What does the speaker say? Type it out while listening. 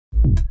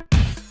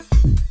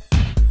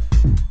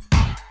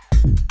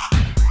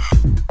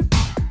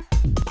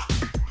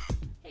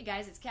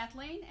guys, it's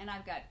Kathleen, and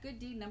I've got good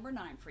deed number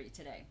 9 for you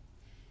today.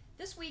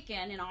 This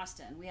weekend in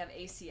Austin, we have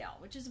ACL,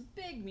 which is a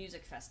big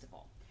music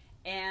festival.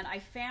 And I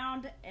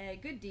found a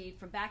good deed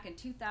from back in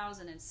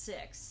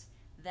 2006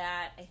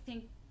 that I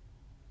think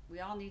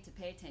we all need to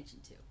pay attention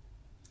to.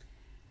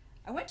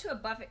 I went to a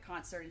Buffett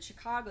concert in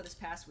Chicago this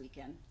past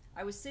weekend.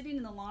 I was sitting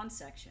in the lawn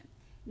section.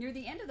 Near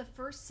the end of the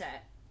first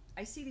set,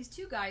 I see these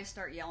two guys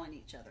start yelling at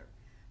each other.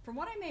 From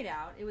what I made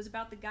out, it was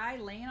about the guy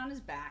laying on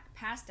his back,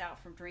 passed out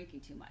from drinking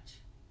too much.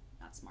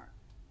 Not smart.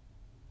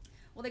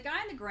 Well, the guy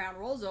on the ground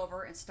rolls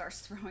over and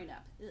starts throwing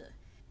up. Ugh.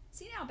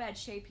 Seeing how bad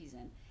shape he's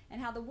in,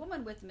 and how the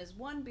woman with him is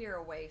one beer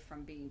away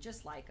from being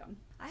just like him,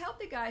 I helped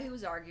the guy who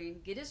was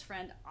arguing get his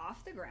friend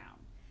off the ground.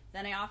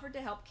 Then I offered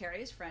to help carry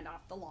his friend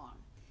off the lawn.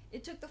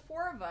 It took the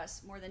 4 of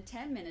us more than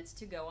 10 minutes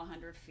to go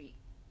 100 feet.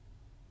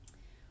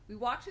 We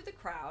walked through the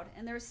crowd,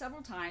 and there were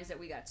several times that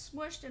we got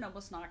smushed and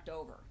almost knocked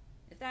over.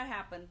 If that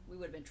happened, we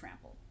would have been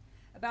trampled.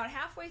 About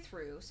halfway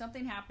through,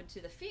 something happened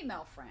to the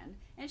female friend,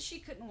 and she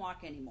couldn't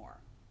walk anymore.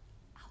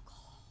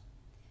 Alcohol.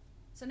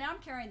 So now I'm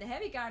carrying the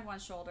heavy guy on one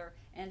shoulder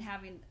and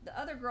having the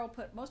other girl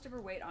put most of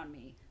her weight on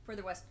me for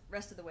the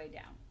rest of the way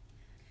down.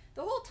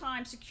 The whole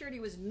time, security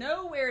was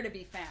nowhere to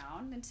be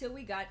found until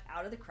we got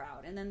out of the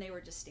crowd, and then they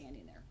were just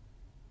standing there.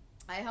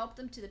 I helped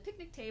them to the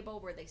picnic table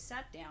where they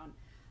sat down.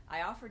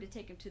 I offered to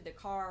take them to the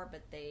car,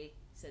 but they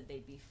said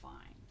they'd be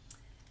fine.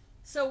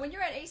 So when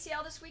you're at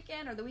ACL this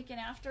weekend or the weekend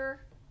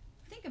after,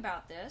 think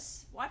about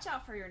this. Watch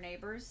out for your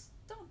neighbors.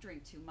 Don't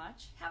drink too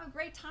much. Have a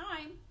great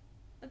time,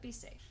 but be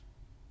safe.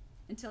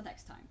 Until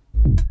next time.